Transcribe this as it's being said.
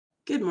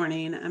Good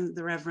morning. I'm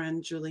the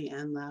Reverend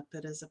Julianne Lepp.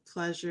 It is a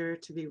pleasure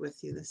to be with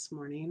you this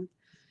morning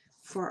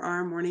for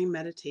our morning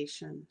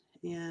meditation.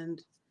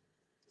 And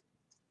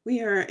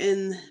we are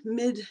in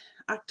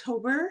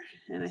mid-October,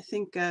 and I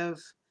think of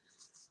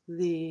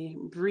the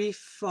brief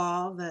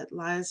fall that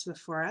lies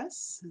before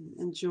us and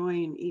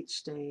enjoying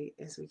each day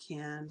as we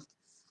can.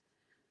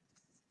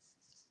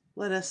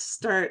 Let us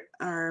start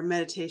our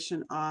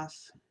meditation off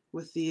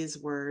with these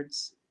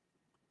words.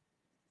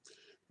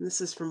 And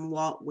this is from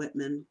Walt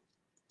Whitman.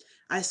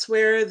 I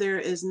swear there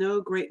is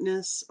no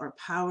greatness or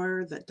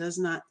power that does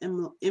not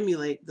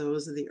emulate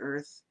those of the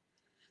earth.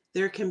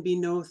 There can be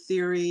no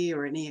theory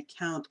or any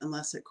account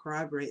unless it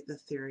corroborate the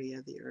theory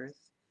of the earth.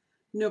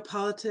 No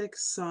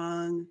politics,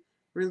 song,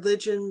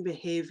 religion,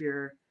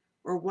 behavior,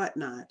 or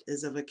whatnot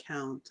is of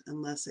account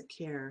unless it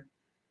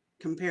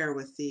compare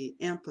with the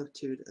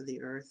amplitude of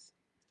the earth,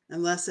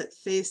 unless it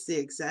face the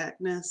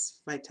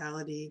exactness,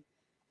 vitality,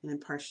 and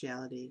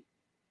impartiality,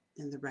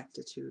 and the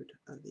rectitude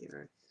of the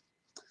earth.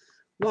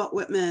 Walt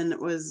Whitman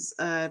was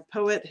a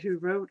poet who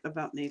wrote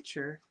about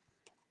nature,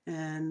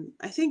 and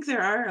I think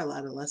there are a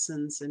lot of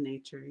lessons in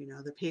nature,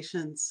 the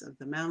patience of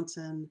the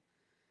mountain,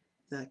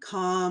 the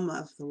calm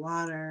of the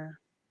water.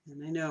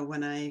 And I know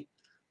when I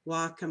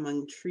walk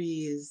among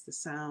trees, the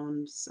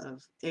sounds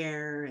of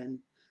air and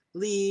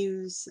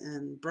leaves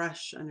and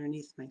brush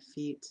underneath my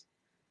feet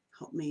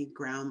help me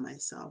ground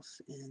myself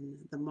in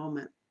the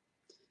moment.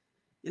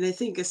 And I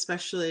think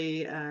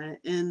especially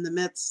in the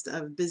midst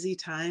of busy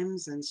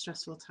times and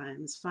stressful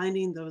times,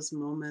 finding those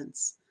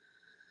moments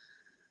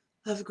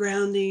of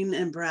grounding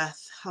and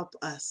breath help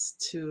us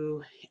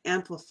to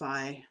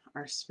amplify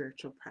our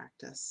spiritual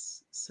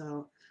practice.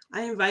 So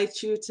I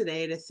invite you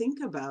today to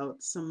think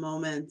about some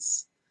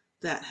moments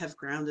that have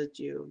grounded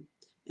you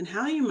and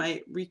how you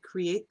might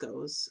recreate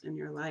those in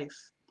your life,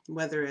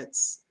 whether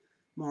it's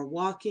more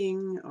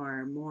walking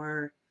or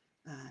more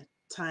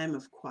time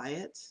of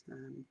quiet,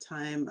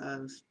 time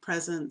of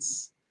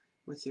presence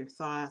with your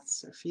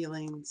thoughts or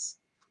feelings.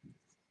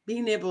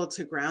 Being able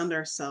to ground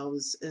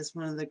ourselves is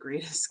one of the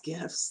greatest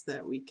gifts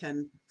that we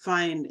can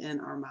find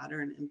in our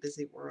modern and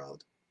busy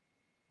world.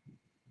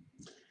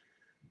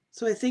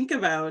 So I think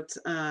about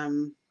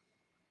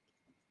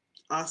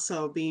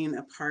also being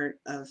a part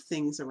of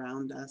things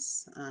around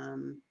us.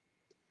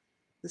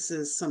 This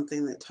is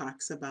something that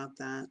talks about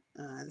that.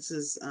 This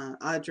is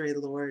Audre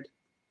Lorde.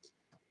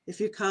 If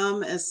you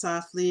come as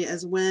softly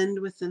as wind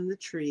within the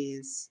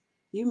trees,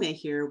 you may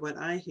hear what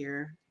I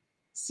hear,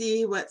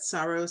 see what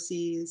sorrow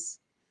sees.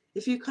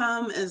 If you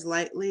come as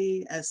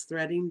lightly as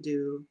threading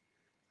dew,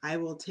 I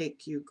will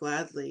take you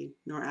gladly,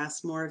 nor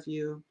ask more of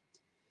you.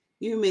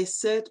 You may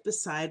sit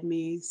beside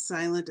me,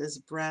 silent as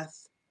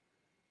breath.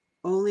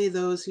 Only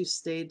those who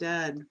stay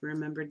dead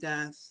remember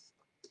death.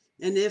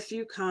 And if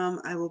you come,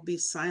 I will be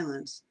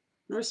silent,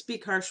 nor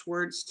speak harsh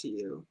words to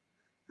you.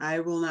 I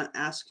will not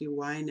ask you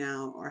why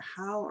now, or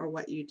how, or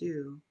what you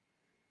do.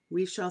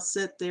 We shall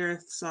sit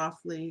there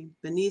softly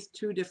beneath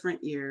two different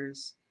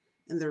ears,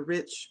 and the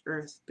rich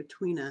earth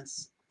between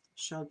us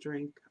shall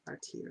drink our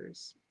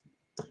tears.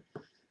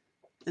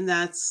 And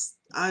that's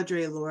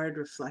Audre Lorde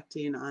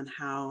reflecting on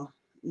how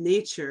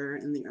nature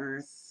and the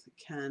earth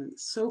can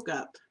soak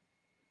up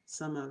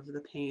some of the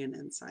pain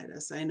inside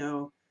us. I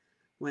know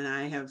when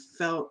I have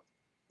felt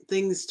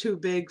things too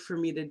big for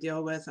me to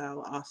deal with,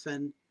 I'll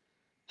often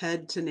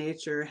head to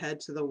nature, head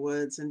to the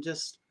woods, and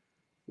just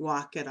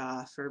walk it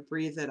off or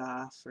breathe it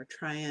off or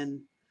try and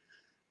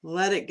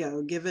let it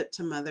go, give it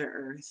to Mother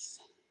Earth,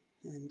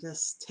 and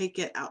just take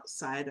it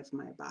outside of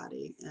my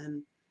body.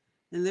 And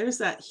there's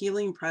that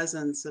healing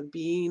presence of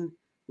being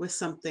with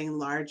something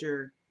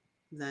larger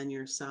than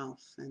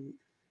yourself.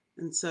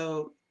 And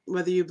so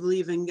whether you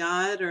believe in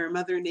God or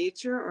Mother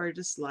Nature or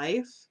just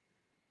life,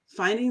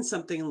 finding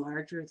something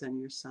larger than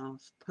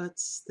yourself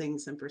puts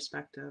things in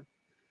perspective.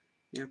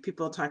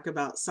 People talk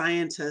about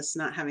scientists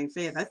not having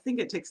faith. I think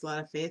it takes a lot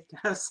of faith to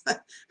have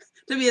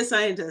to be a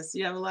scientist.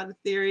 You have a lot of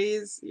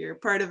theories. You're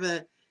part of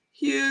a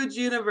huge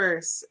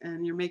universe,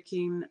 and you're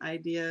making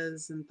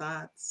ideas and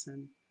thoughts,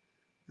 and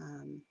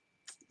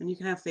you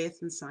can have faith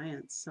in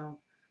science. So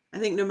I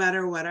think no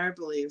matter what our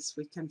beliefs,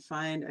 we can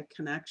find a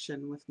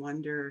connection with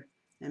wonder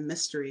and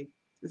mystery.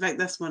 In fact,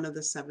 that's one of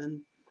the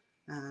seven.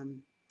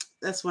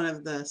 That's one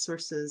of the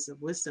sources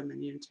of wisdom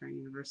in Unitarian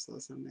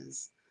Universalism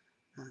is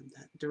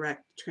that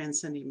direct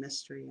transcending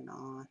mystery and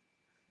awe.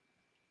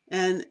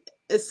 And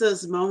it's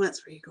those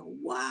moments where you go,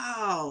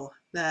 wow,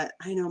 that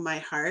I know my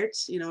heart,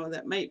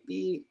 that might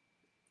be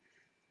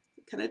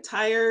kind of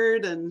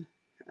tired and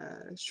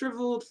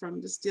shriveled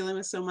from just dealing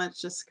with so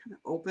much, just kind of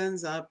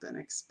opens up and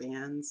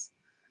expands.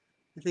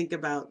 I think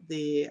about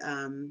the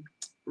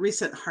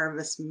recent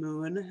harvest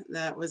moon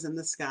that was in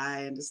the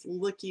sky and just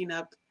looking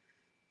up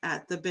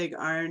at the big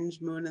orange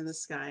moon in the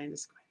sky and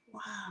just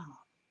going, wow,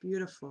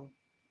 beautiful.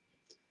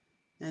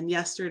 And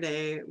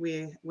yesterday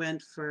we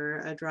went for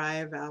a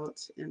drive out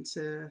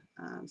into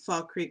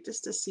Fall Creek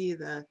just to see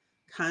the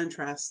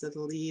contrast of the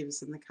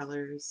leaves and the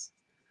colors.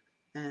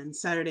 And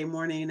Saturday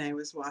morning I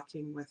was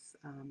walking with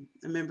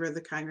a member of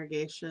the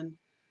congregation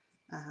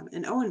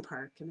in Owen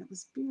Park, and it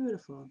was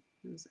beautiful.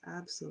 It was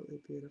absolutely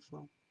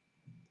beautiful.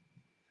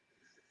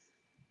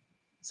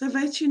 So I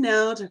invite you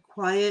now to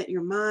quiet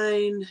your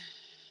mind,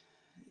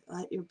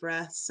 let your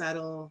breath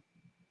settle,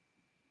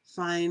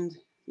 find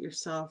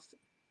yourself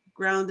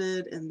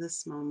grounded in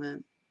this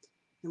moment,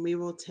 and we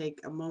will take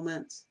a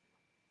moment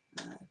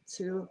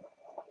to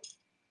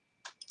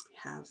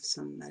have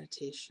some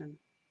meditation.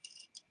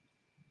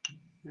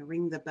 I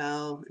ring the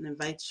bell and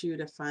invite you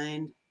to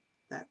find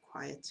that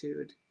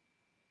quietude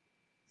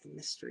and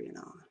mystery and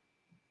awe.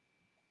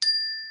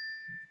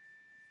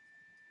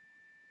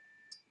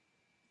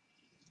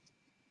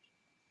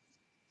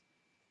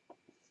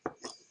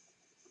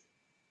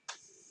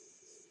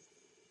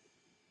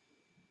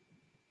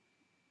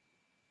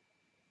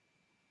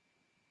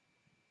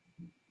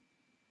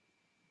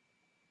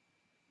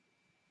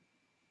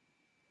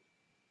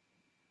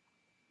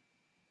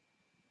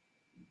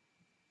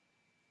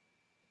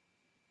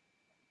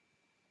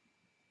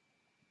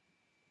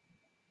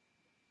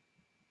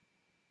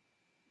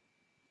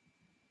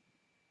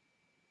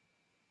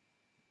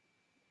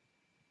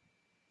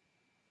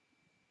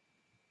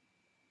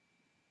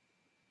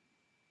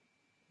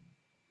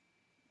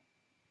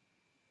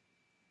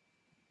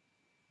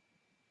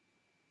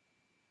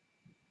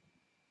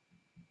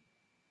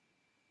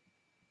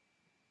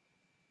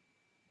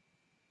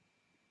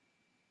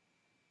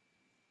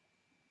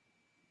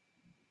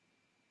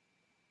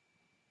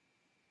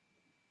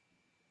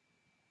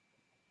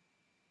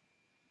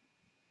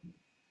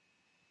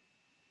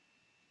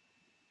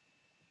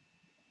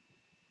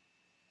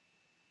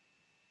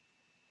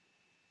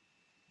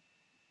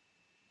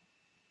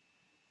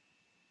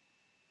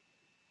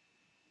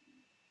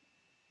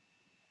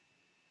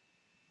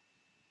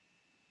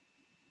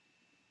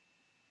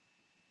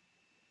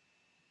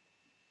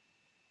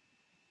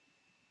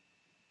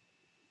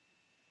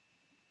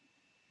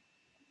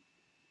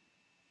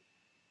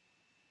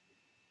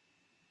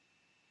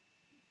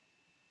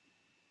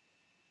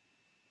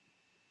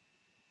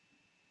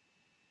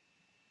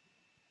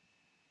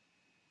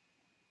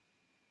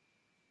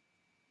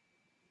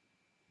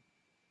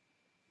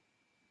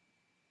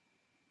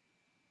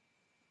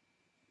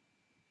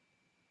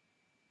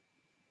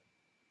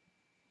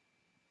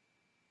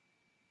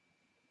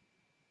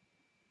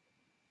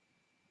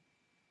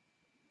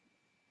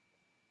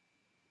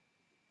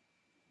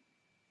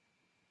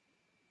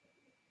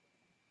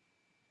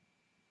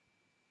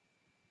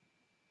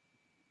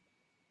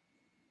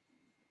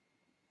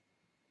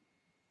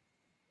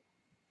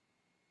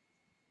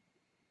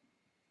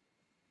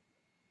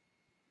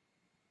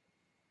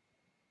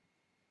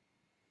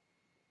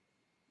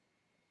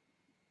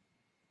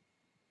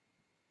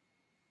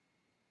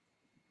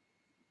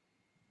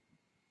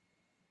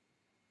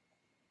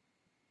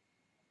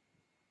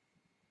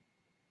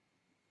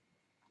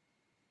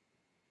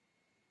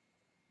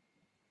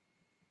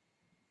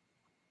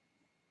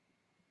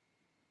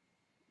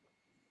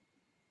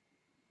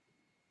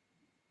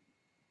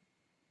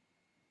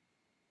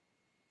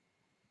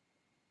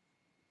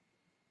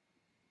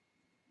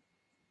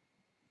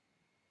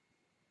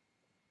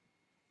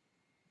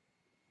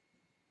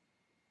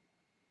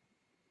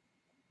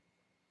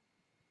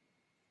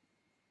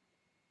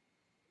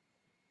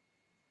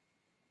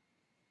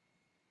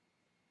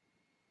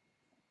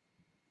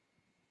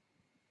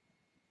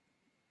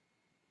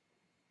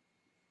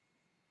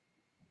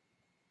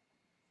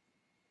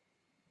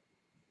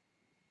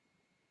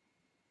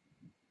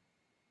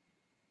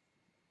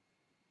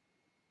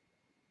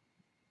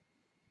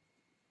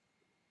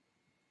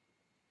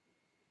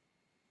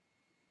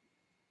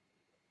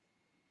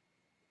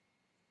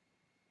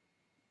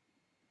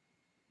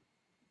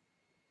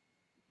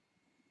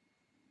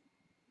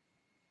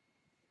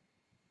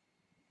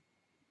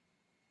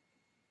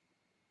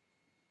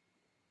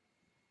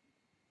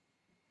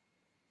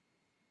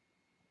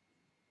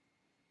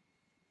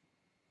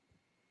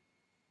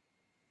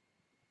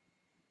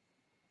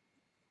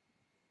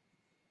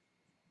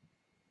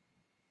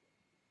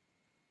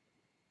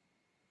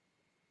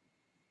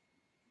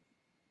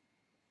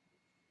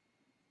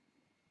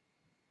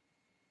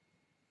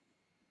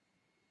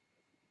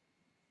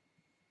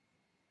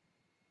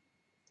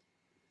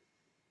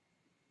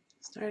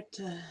 Start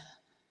to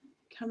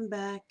come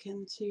back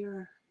into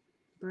your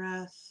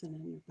breath and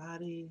in your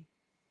body.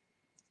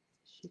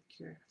 Shake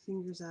your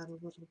fingers out a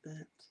little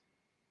bit.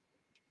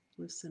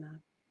 Loosen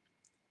up.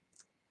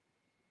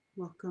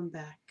 Welcome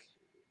back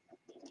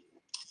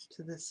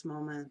to this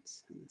moment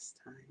and this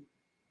time.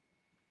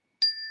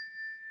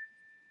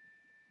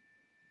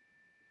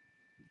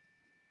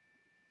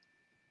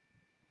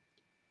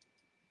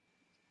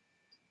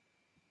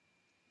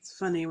 It's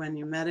funny when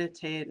you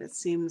meditate, it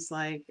seems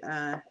like,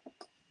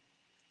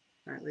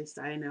 or at least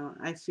I know,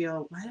 I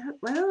feel,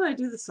 why don't I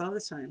do this all the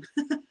time?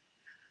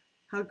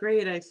 How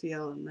great I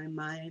feel, and my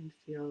mind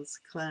feels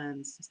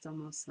cleansed. It's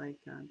almost like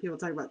people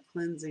talk about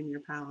cleansing your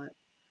palate.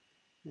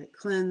 It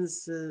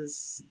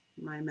cleanses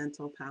my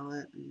mental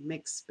palate and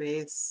makes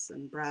space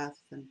and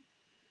breath, and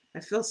I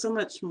feel so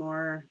much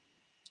more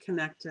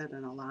connected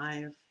and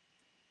alive.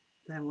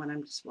 than when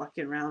I'm just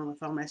walking around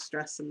with all my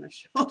stress in my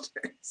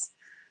shoulders.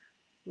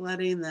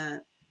 Letting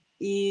that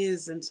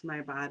ease into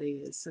my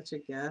body is such a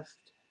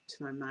gift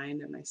to my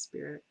mind and my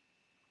spirit.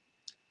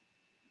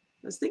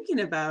 I was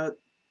thinking about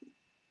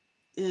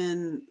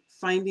in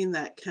finding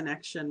that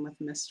connection with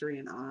mystery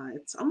and awe.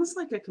 It's almost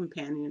like a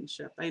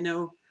companionship. I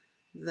know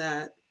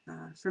that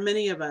for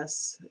many of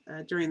us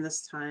during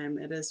this time,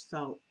 it has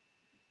felt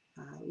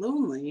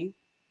lonely.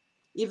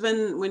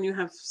 Even when you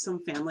have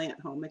some family at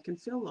home, it can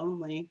feel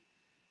lonely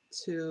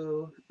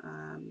to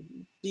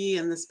be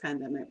in this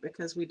pandemic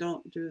because we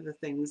don't do the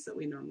things that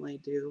we normally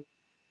do.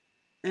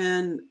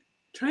 And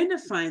trying to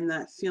find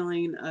that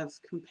feeling of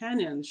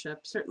companionship,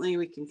 certainly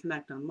we can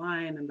connect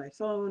online and by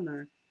phone,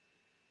 or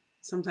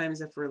sometimes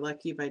if we're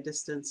lucky by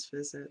distance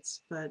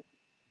visits. But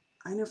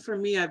I know for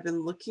me, I've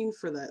been looking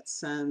for that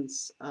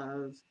sense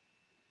of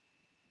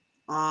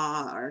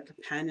awe or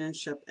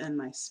companionship in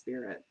my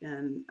spirit.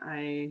 And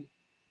I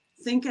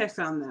think I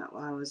found that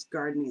while I was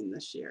gardening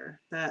this year,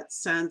 that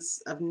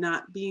sense of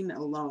not being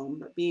alone,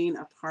 but being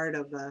a part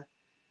of a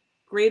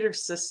greater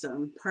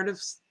system, part of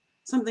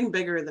something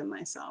bigger than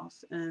myself.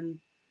 And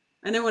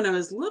I know when I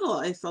was little,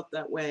 I felt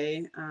that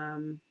way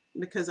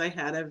because I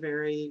had a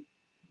very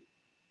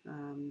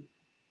um,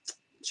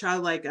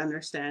 childlike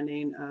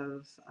understanding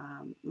of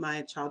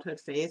my childhood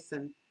faith,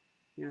 and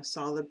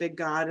saw the big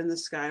God in the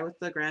sky with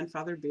the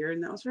grandfather beard,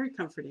 and that was very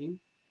comforting.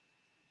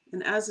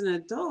 And as an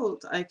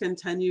adult, I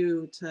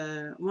continue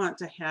to want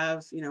to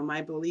have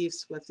my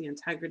beliefs with the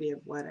integrity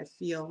of what I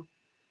feel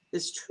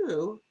is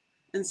true,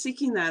 and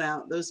seeking that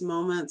out. Those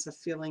moments of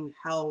feeling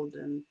held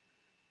and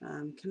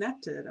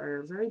connected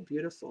are very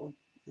beautiful,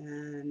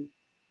 and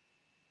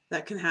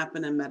that can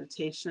happen in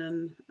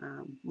meditation,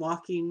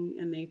 walking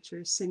in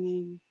nature,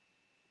 singing.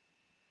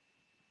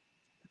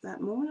 That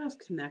moment of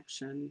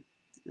connection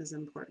is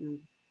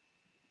important.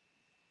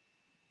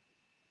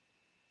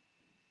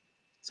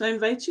 So I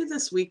invite you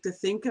this week to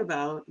think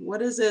about,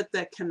 what is it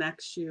that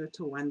connects you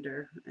to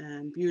wonder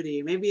and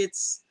beauty? Maybe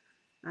it's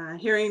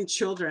hearing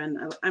children.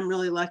 I'm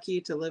really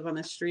lucky to live on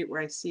a street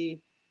where I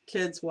see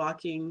kids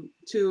walking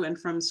to and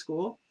from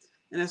school,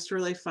 and it's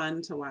really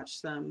fun to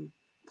watch them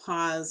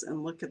pause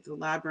and look at the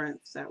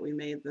labyrinth that we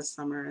made this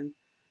summer. And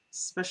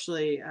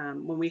especially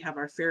when we have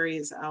our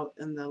fairies out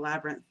in the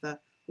labyrinth, the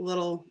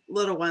little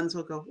ones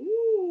will go,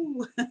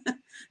 ooh.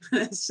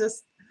 it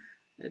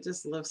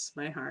just lifts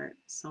my heart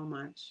so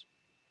much.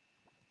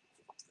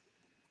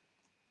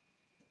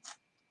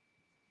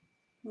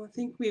 Well, I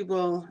think we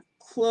will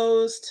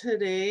close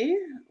today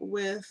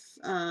with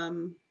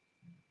some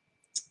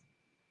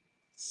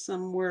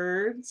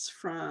words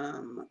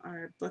from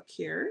our book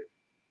here.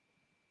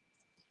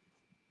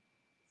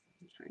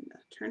 I'm trying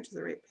to turn to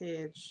the right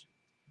page.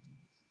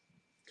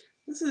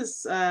 This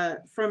is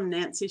from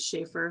Nancy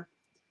Schaefer.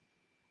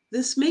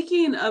 This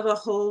making of a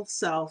whole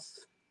self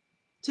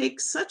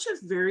takes such a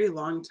very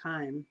long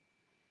time.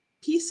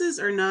 Pieces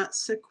are not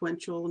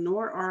sequential,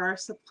 nor are our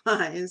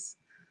supplies.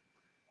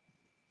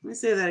 Let me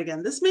say that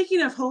again. This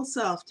making of whole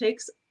self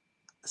takes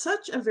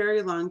such a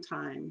very long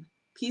time.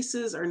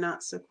 Pieces are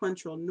not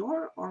sequential,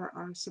 nor are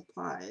our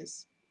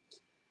supplies.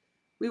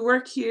 We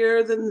work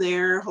here, then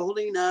there,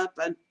 holding up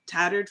a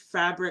tattered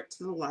fabric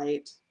to the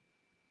light.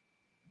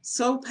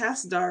 So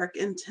past dark,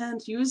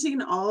 intent,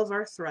 using all of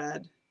our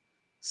thread.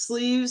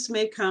 Sleeves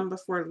may come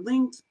before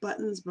length,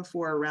 buttons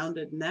before a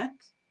rounded neck.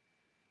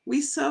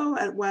 We sew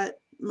at what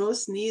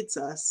most needs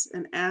us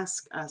and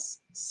ask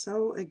us,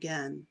 sew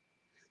again.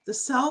 The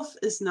self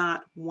is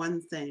not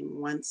one thing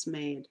once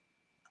made,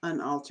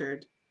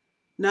 unaltered.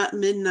 Not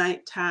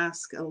midnight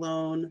task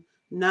alone,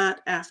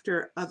 not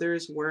after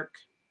others' work.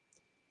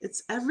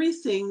 It's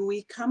everything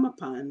we come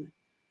upon,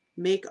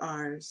 make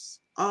ours,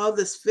 all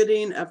this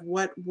fitting of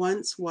what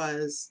once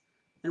was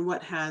and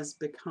what has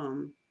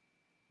become.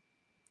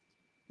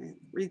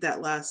 Read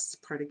that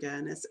last part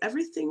again. It's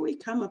everything we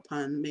come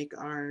upon, make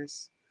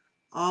ours,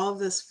 all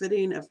this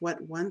fitting of what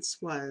once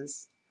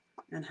was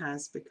and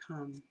has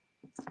become.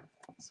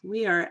 So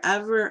we are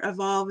ever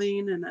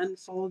evolving and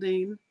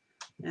unfolding,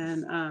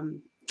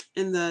 and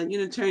in the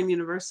Unitarian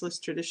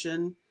Universalist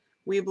tradition,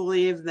 we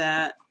believe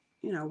that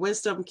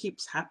wisdom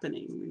keeps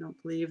happening. We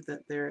don't believe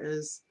that there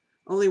is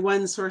only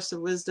one source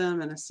of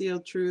wisdom and a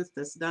sealed truth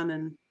that's done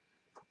and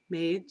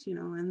made,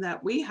 and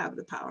that we have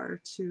the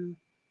power to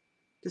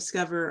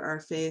discover our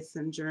faith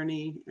and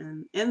journey,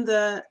 and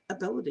the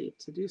ability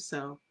to do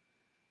so.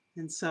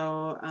 And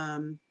so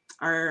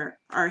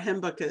our hymn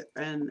book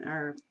and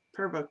our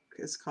prayer book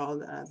is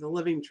called The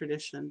Living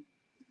Tradition.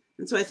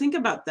 And so I think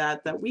about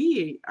that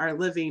we are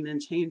living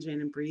and changing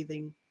and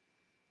breathing.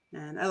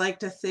 And I like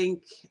to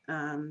think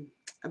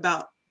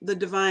about the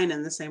divine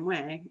in the same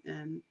way,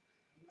 and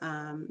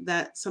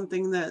that's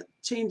something that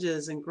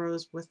changes and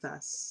grows with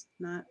us,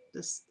 not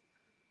just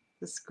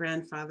this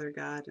grandfather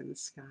God in the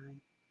sky.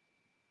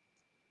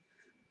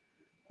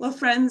 Well,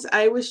 friends,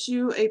 I wish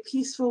you a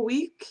peaceful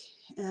week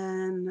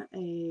and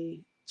a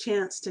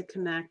chance to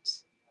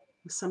connect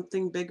with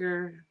something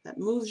bigger that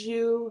moves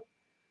you,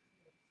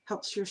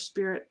 helps your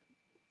spirit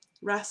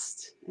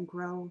rest and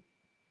grow.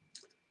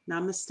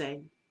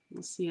 Namaste.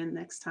 We'll see you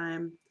next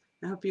time.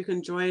 I hope you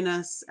can join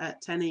us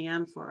at 10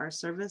 a.m. for our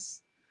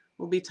service.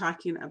 We'll be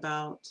talking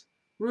about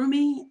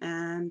Rumi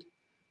and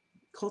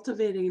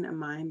cultivating a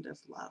mind of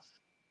love.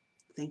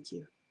 Thank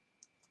you.